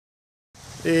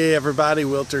Hey everybody,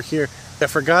 Wilter here. I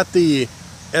forgot the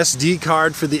SD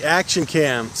card for the action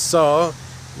cam, so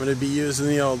I'm going to be using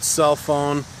the old cell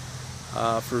phone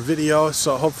for video,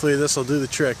 so hopefully this will do the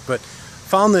trick. But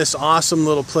found this awesome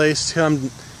little place to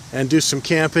come and do some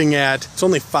camping at. It's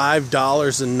only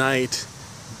 $5 a night,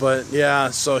 but yeah,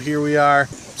 so here we are.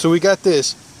 So we got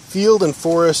this field and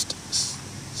forest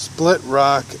split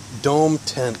rock dome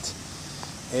tent,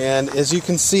 and as you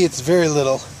can see, it's very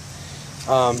little.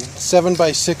 7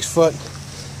 by 6 foot,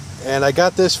 and I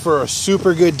got this for a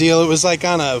super good deal. It was like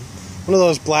on one of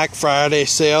those Black Friday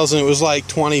sales, and it was like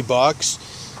 20 bucks.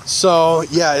 So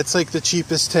yeah, it's like the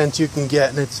cheapest tent you can get,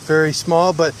 and it's very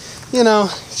small, but you know,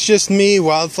 it's just me,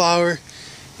 Wildflower,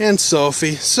 and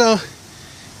Sophie, so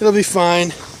it'll be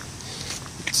fine.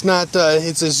 It's not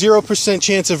it's a 0%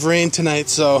 chance of rain tonight,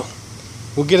 so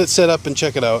we'll get it set up and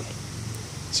check it out,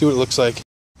 see what it looks like.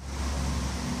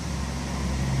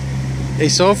 Hey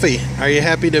Sophie, are you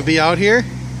happy to be out here?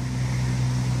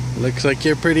 Looks like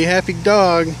you're a pretty happy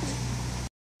dog.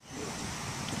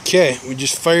 Okay, we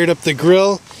just fired up the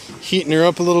grill, heating her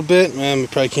up a little bit. You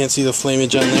probably can't see the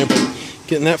flamage on there, but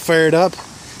getting that fired up.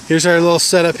 Here's our little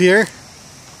setup here.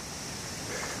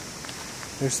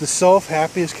 There's the Soph,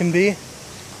 happy as can be.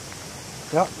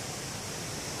 Yep.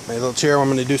 My little chair where I'm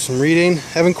going to do some reading.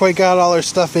 Haven't quite got all our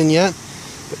stuff in yet,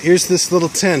 but here's this little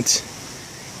tent.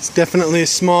 It's definitely a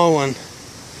small one.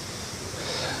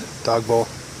 Dog bowl.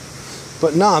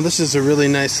 But no, this is a really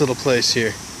nice little place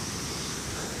here.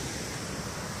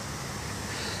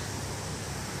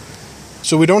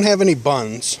 So we don't have any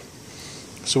buns,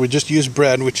 so we just use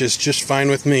bread, which is just fine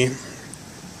with me.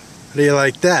 How do you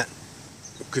like that?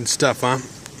 Good stuff, huh?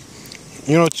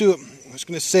 You know, too, I was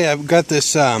going to say, I've got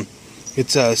this,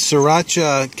 it's a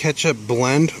sriracha ketchup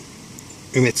blend,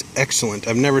 and it's excellent.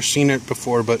 I've never seen it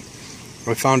before, but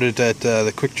I found it at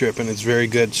the Quick Trip, and it's very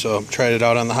good, so I've tried it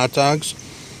out on the hot dogs.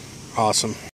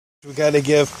 Awesome. We got to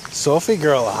give Sophie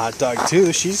girl a hot dog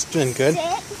too. She's been good.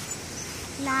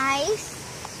 Sit. Nice.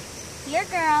 Your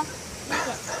girl.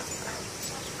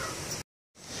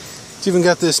 It's even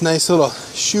got this nice little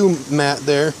shoe mat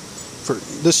there for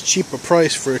this cheap a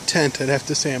price for a tent. I'd have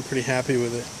to say I'm pretty happy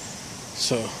with it.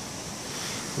 So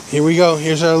here we go.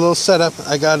 Here's our little setup.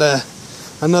 I got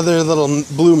another little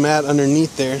blue mat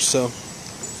underneath there, so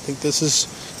I think this is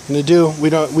gonna do.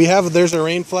 There's a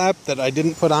rain flap that I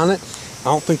didn't put on it. I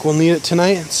don't think we'll need it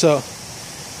tonight, so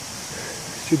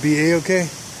should be a-okay.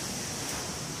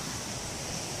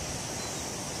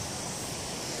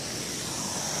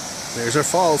 There's our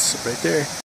falls right there.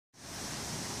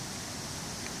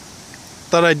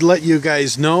 Thought I'd let you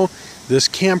guys know this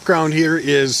campground here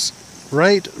is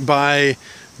right by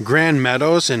Grand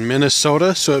Meadows in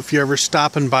Minnesota, so if you're ever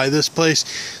stopping by this place,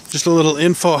 just a little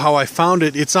info how I found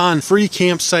it. It's on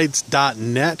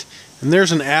freecampsites.net, and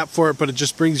there's an app for it, but it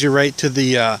just brings you right to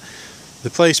the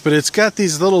place. But it's got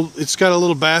a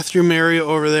little bathroom area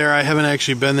over there. I haven't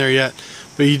actually been there yet,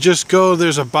 but you just go,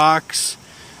 there's a box,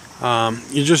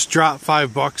 you just drop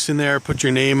 $5 in there, put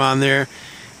your name on there,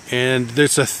 and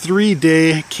there's a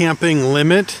 3-day camping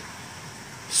limit.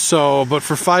 So, but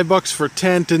for $5 for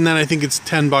tent, and then I think it's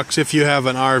 $10 if you have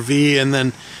an RV, and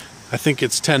then I think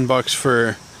it's $10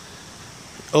 for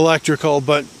electrical.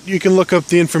 But you can look up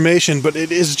the information. But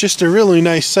it is just a really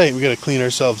nice site. We got to clean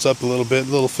ourselves up a little bit, a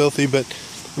little filthy, but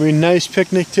I mean, nice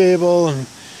picnic table, and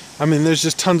I mean, there's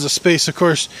just tons of space. Of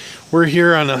course, we're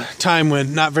here on a time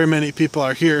when not very many people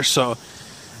are here, so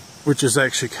which is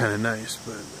actually kind of nice.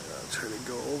 But I'll try to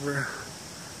go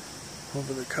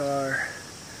over the car.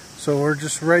 So we're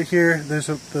just right here.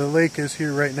 The lake is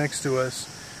here right next to us,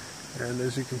 and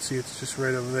as you can see, it's just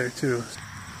right over there too.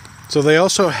 So they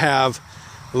also have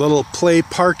a little play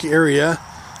park area.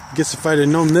 I guess if I'd have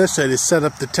known this, I'd have set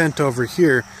up the tent over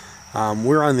here.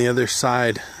 We're on the other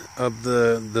side of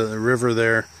the river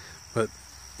there, but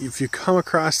if you come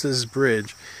across this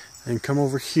bridge and come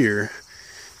over here,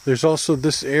 there's also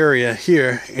this area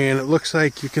here, and it looks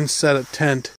like you can set up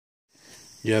tent.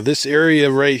 Yeah, this area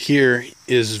right here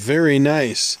is very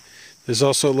nice. There's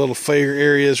also little fire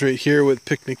areas right here with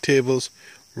picnic tables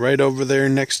right over there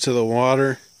next to the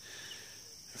water.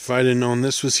 If I'd have known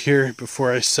this was here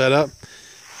before I set up,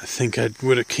 I think I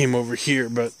would have came over here,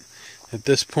 but at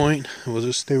this point, we'll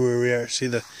just stay where we are. See,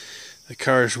 the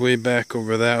car's way back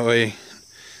over that way.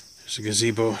 There's a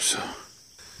gazebo, so.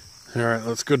 Alright,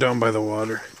 let's go down by the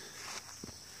water.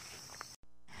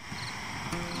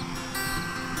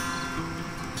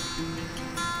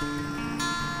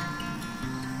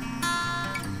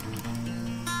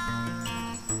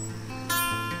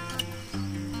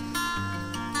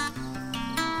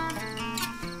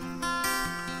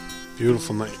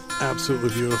 Beautiful night, absolutely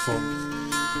beautiful.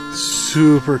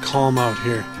 Super calm out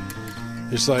here.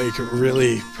 There's like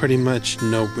really pretty much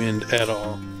no wind at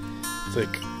all. It's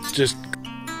like just...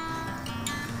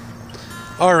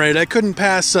 Alright, I couldn't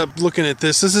pass up looking at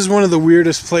this. This is one of the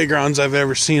weirdest playgrounds I've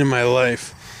ever seen in my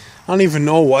life. I don't even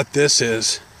know what this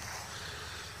is.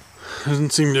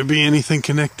 Doesn't seem to be anything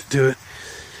connected to it.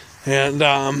 And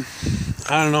I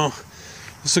don't know.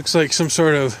 This looks like some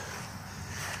sort of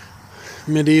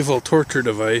medieval torture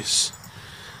device.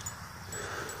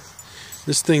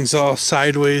 This thing's all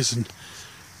sideways and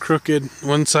crooked.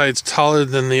 One side's taller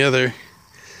than the other.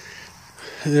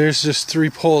 There's just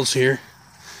 3 poles here.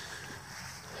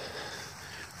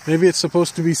 Maybe it's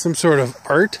supposed to be some sort of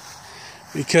art,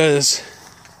 because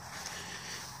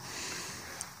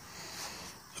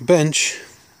a bench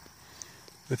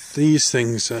with these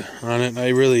things on it, I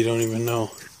really don't even know.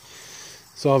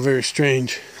 It's all very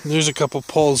strange. There's a couple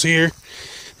poles here.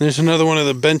 There's another one of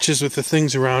the benches with the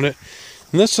things around it.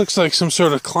 And this looks like some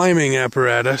sort of climbing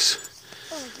apparatus.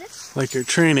 Like you're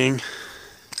training.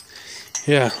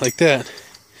 Yeah, like that.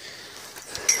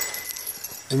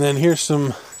 And then here's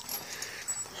some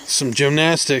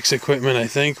gymnastics equipment, I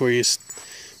think, where you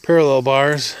parallel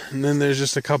bars. And then there's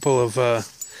just a couple of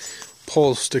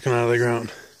poles sticking out of the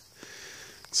ground.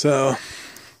 So,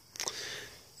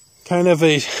 kind of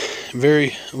a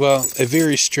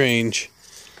very strange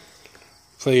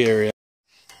play area.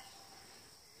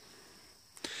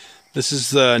 This is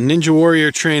the Ninja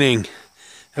Warrior Training,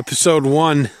 episode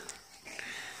 1.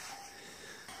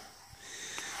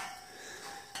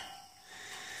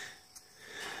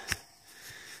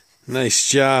 Nice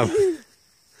job.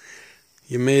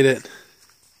 You made it.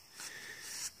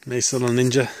 Nice little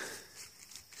ninja.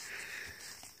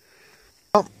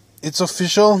 Well, it's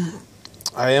official.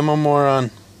 I am a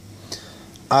moron.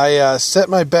 I set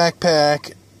my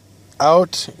backpack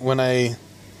out when I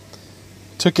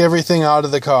took everything out of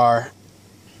the car,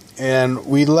 and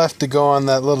we left to go on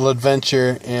that little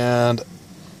adventure, and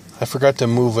I forgot to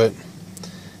move it.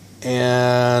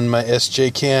 And my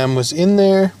SJ cam was in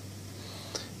there,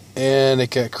 and it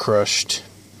got crushed.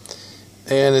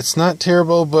 And it's not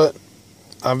terrible, but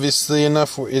obviously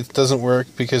enough it doesn't work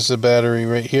because the battery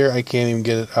right here, I can't even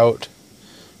get it out.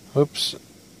 Oops.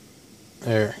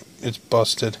 There, it's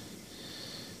busted.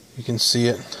 You can see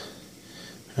it.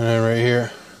 And then right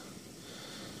here,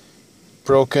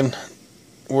 broken,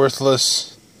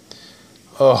 worthless.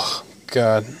 Oh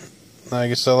God, I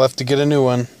guess I'll have to get a new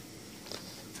one.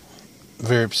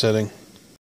 Very upsetting.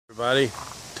 Everybody,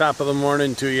 top of the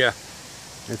morning to you.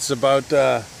 It's about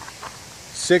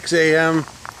 6 a.m.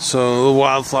 So the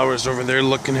wildflowers over there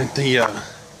looking at the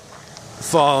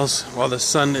falls while the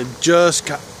sun had just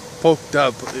got poked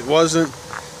up.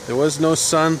 There was no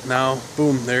sun. Now,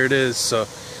 boom, there it is. So,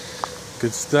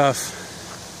 good stuff.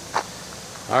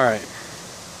 Alright.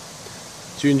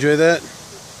 Did you enjoy that?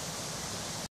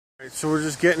 Alright, so we're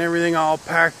just getting everything all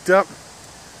packed up.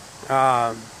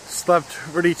 Slept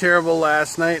pretty terrible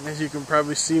last night, and as you can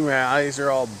probably see, my eyes are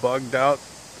all bugged out.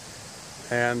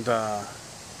 And,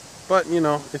 but, you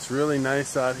know, it's really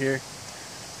nice out here.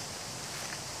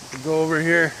 We'll go over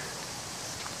here.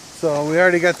 So we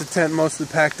already got the tent mostly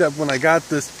packed up. When I got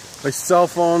this, my cell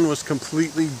phone was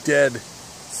completely dead.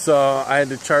 So I had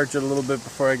to charge it a little bit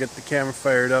before I get the camera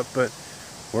fired up. But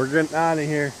we're getting out of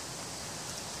here.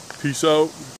 Peace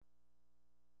out.